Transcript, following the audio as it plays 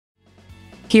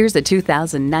Here's a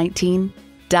 2019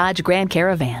 Dodge Grand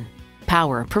Caravan.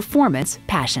 Power, performance,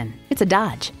 passion. It's a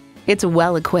Dodge. It's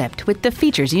well equipped with the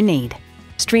features you need.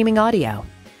 Streaming audio,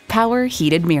 power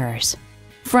heated mirrors,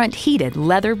 front heated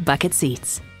leather bucket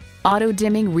seats, auto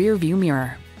dimming rear view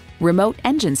mirror, remote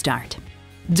engine start,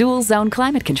 dual zone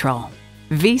climate control,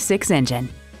 V6 engine,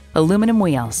 aluminum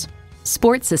wheels,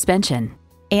 sport suspension,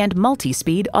 and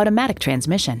multi-speed automatic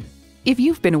transmission. If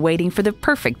you've been waiting for the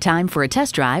perfect time for a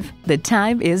test drive, the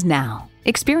time is now.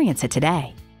 Experience it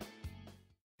today.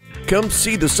 Come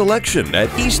see the selection at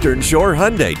Eastern Shore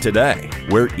Hyundai today.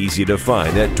 We're easy to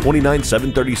find at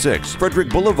 29736 Frederick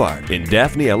Boulevard in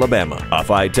Daphne, Alabama, off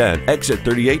I-10, exit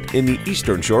 38 in the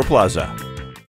Eastern Shore Plaza.